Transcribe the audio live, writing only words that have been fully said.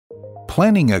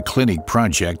Planning a clinic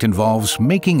project involves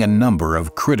making a number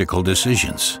of critical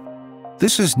decisions.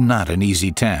 This is not an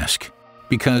easy task,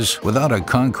 because without a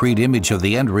concrete image of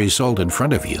the end result in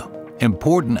front of you,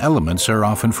 important elements are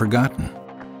often forgotten.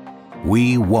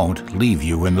 We won't leave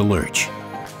you in the lurch.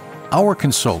 Our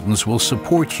consultants will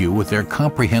support you with their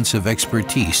comprehensive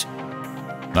expertise.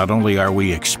 Not only are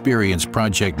we experienced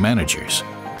project managers,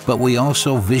 but we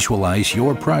also visualize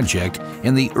your project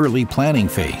in the early planning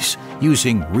phase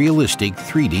using realistic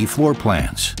 3D floor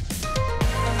plans.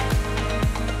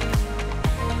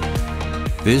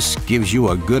 This gives you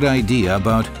a good idea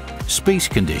about space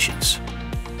conditions,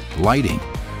 lighting,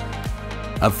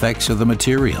 effects of the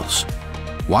materials,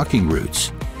 walking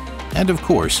routes, and of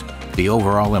course, the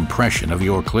overall impression of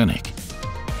your clinic.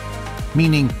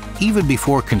 Meaning, even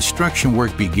before construction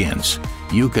work begins,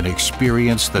 you can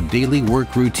experience the daily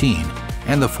work routine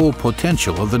and the full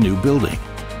potential of the new building.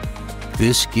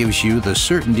 This gives you the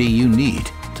certainty you need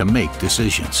to make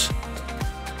decisions.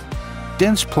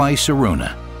 Dentsply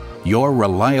Sirona, your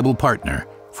reliable partner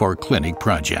for clinic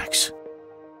projects.